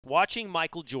Watching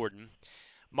Michael Jordan,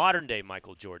 modern day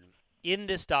Michael Jordan, in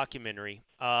this documentary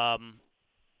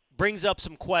brings up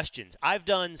some questions. I've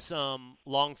done some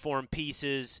long form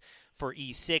pieces for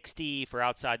E60, for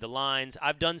Outside the Lines.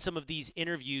 I've done some of these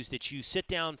interviews that you sit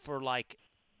down for, like,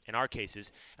 in our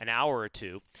cases, an hour or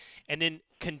two, and then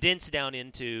condense down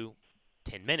into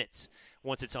 10 minutes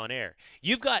once it's on air.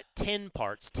 You've got 10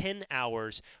 parts, 10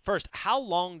 hours. First, how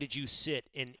long did you sit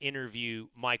and interview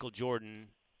Michael Jordan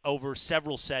over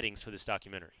several settings for this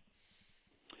documentary?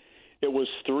 It was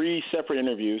three separate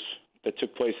interviews that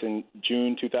took place in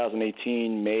June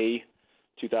 2018, May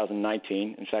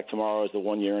 2019. In fact, tomorrow is the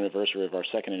one-year anniversary of our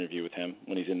second interview with him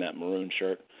when he's in that maroon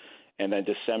shirt. And then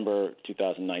December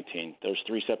 2019. There's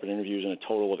three separate interviews in a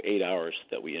total of 8 hours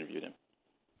that we interviewed him.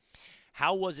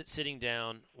 How was it sitting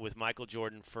down with Michael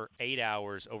Jordan for 8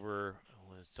 hours over,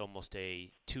 well, it's almost a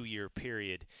 2 year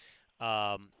period,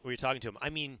 where you're talking to him? I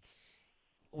mean,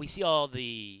 we see all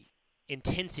the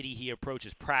intensity he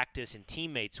approaches practice and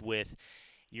teammates with.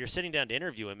 You're sitting down to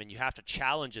interview him, and you have to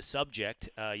challenge a subject.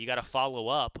 You got to follow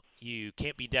up. You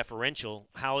can't be deferential.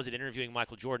 How is it interviewing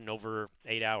Michael Jordan over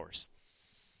 8 hours?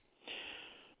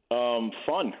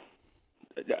 Fun.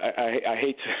 I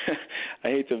hate to I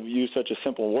hate to use such a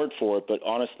simple word for it, but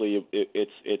honestly,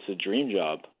 it's a dream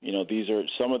job. You know, these are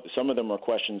some of them are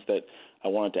questions that I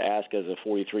wanted to ask as a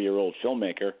 43-year-old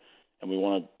filmmaker, and we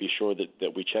want to be sure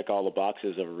that we check all the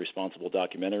boxes of a responsible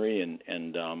documentary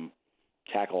and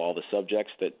tackle all the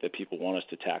subjects that people want us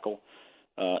to tackle.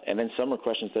 And then some are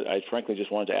questions that I frankly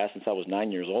just wanted to ask since I was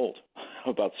 9 years old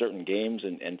about certain games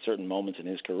and certain moments in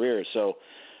his career. So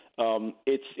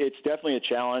it's definitely a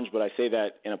challenge, but I say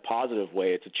that in a positive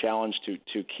way. It's a challenge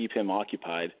to keep him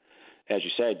occupied. As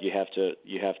you said, you have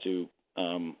to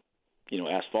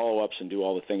ask follow-ups and do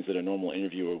all the things that a normal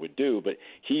interviewer would do. But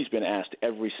he's been asked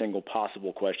every single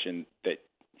possible question that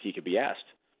he could be asked.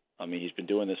 I mean, he's been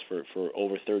doing this for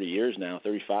over 30 years now,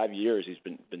 35 years he's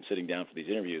been sitting down for these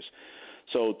interviews.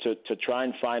 So to try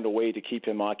and find a way to keep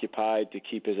him occupied, to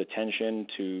keep his attention,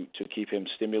 to keep him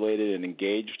stimulated and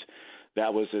engaged,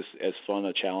 that was as fun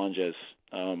a challenge as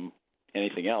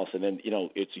anything else. And then,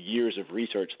 it's years of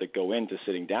research that go into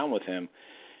sitting down with him,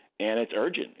 and it's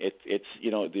urgent. It's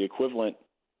the equivalent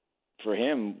for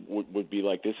him would be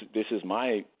like, this is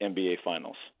my NBA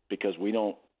Finals, because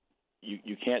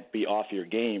you can't be off your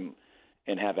game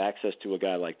and have access to a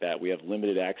guy like that. We have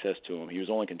limited access to him. He was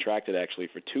only contracted actually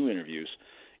for 2 interviews,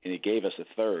 and he gave us a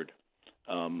third.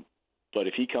 But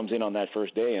if he comes in on that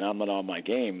first day and I'm not on my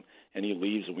game and he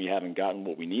leaves and we haven't gotten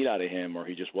what we need out of him, or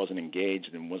he just wasn't engaged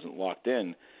and wasn't locked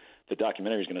in, the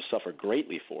documentary is going to suffer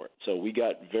greatly for it. So we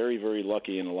got very, very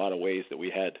lucky in a lot of ways that we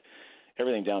had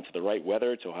everything down to the right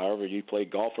weather. So however you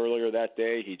played golf earlier that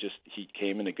day, he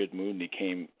came in a good mood and he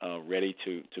came ready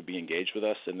to be engaged with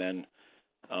us. And then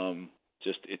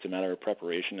just it's a matter of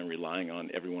preparation and relying on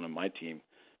everyone on my team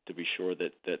to be sure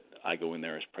that I go in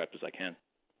there as prepped as I can.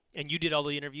 And you did all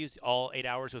the interviews, all 8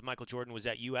 hours with Michael Jordan. Was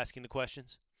that you asking the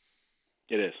questions?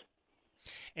 It is.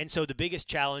 And so the biggest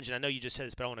challenge, and I know you just said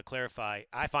this, but I want to clarify,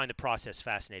 I find the process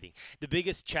fascinating. The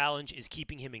biggest challenge is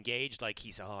keeping him engaged. Like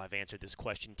he said, I've answered this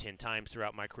question 10 times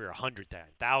throughout my career, 100 times,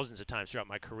 thousands of times throughout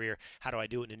my career. How do I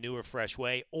do it in a newer, fresh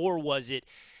way? Or was it,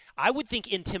 I would think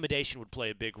intimidation would play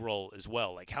a big role as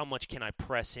well. Like, how much can I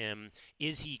press him?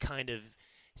 Is he kind of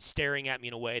staring at me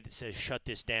in a way that says, shut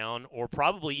this down? Or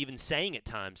probably even saying at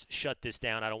times, shut this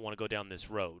down, I don't want to go down this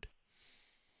road.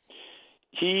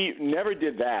 He never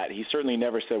did that. He certainly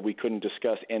never said we couldn't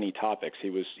discuss any topics. He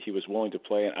was willing to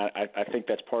play, and I think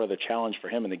that's part of the challenge for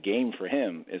him and the game for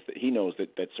him is that he knows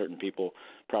that certain people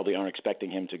probably aren't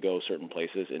expecting him to go certain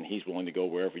places, and he's willing to go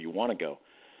wherever you want to go.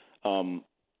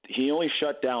 He only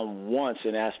shut down once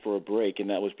and asked for a break, and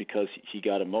that was because he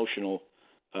got emotional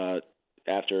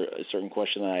after a certain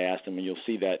question that I asked him, and you'll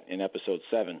see that in episode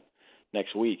 7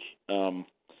 next week.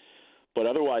 But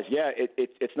otherwise, yeah,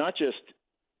 it's not just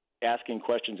asking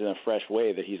questions in a fresh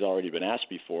way that he's already been asked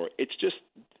before. It's just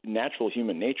natural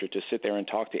human nature to sit there and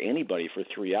talk to anybody for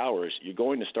 3 hours. You're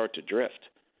going to start to drift.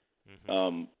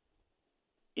 Mm-hmm.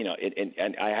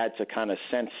 And I had to kind of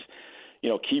sense,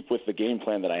 keep with the game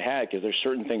plan that I had, because there's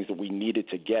certain things that we needed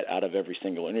to get out of every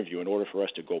single interview in order for us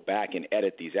to go back and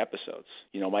edit these episodes.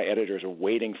 My editors are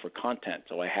waiting for content,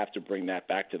 so I have to bring that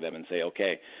back to them and say,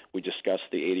 okay, we discussed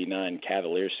the '89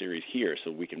 Cavaliers series here,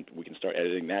 so we can start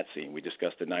editing that scene. We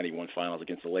discussed the '91 finals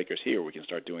against the Lakers here. We can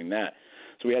start doing that.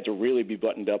 So we had to really be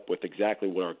buttoned up with exactly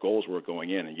what our goals were going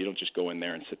in, and you don't just go in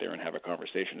there and sit there and have a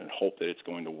conversation and hope that it's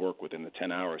going to work within the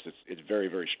 10 hours. It's very,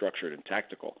 very structured and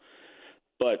tactical.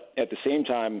 But at the same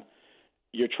time,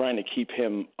 you're trying to keep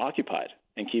him occupied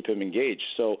and keep him engaged.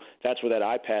 So that's where that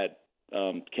iPad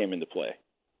came into play,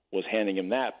 was handing him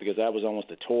that, because that was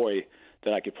almost a toy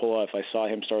that I could pull out if I saw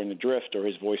him starting to drift or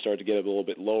his voice started to get a little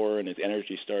bit lower and his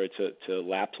energy started to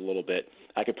lapse a little bit.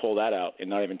 I could pull that out and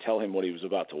not even tell him what he was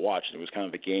about to watch. And it was kind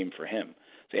of a game for him.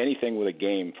 So anything with a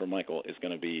game for Michael is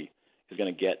going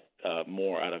to get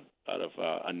more out of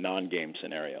a non-game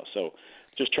scenario. So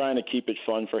just trying to keep it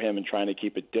fun for him and trying to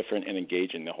keep it different and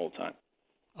engaging the whole time.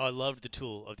 Oh, I love the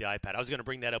tool of the iPad. I was going to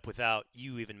bring that up without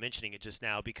you even mentioning it just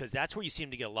now, because that's where you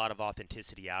seem to get a lot of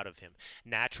authenticity out of him.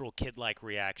 Natural kid-like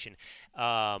reaction.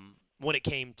 When it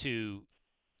came to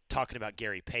talking about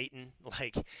Gary Payton,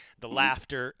 like the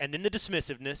laughter, and then the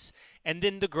dismissiveness, and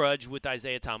then the grudge with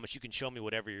Isaiah Thomas. You can show me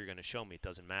whatever you're going to show me. It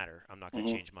doesn't matter. I'm not going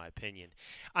to change my opinion.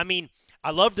 I mean,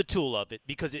 I love the tool of it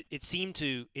because it seemed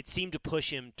to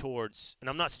push him towards, and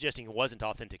I'm not suggesting it wasn't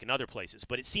authentic in other places,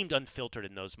 but it seemed unfiltered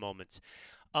in those moments.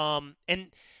 And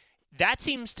that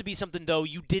seems to be something, though,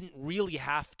 you didn't really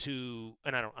have to,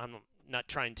 and I'm not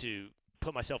trying to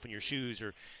put myself in your shoes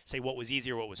or say what was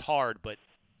easy or what was hard, but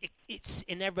it's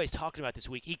and everybody's talking about this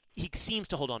week. He seems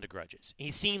to hold on to grudges. He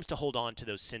seems to hold on to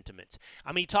those sentiments.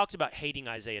 I mean, he talked about hating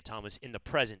Isaiah Thomas in the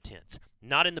present tense,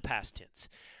 not in the past tense.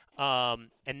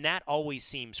 And that always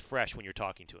seems fresh when you're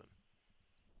talking to him.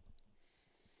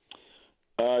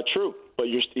 True, but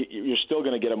you're still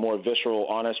going to get a more visceral,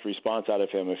 honest response out of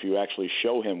him if you actually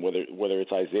show him whether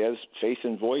it's Isaiah's face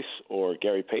and voice or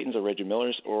Gary Payton's or Reggie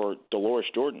Miller's or Dolores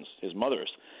Jordan's, his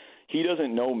mother's. He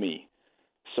doesn't know me.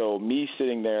 So me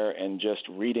sitting there and just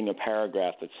reading a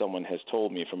paragraph that someone has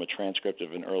told me from a transcript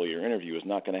of an earlier interview is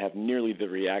not going to have nearly the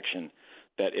reaction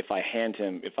that if I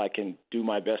can do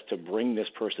my best to bring this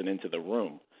person into the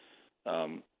room,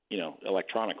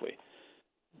 electronically.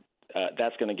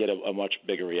 That's going to get a much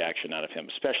bigger reaction out of him,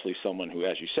 especially someone who,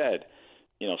 as you said,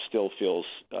 still feels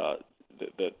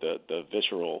the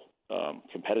visceral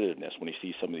competitiveness when he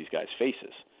sees some of these guys'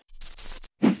 faces.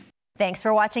 Thanks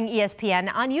for watching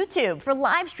ESPN on YouTube. For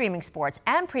live streaming sports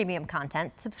and premium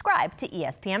content, subscribe to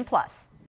ESPN+.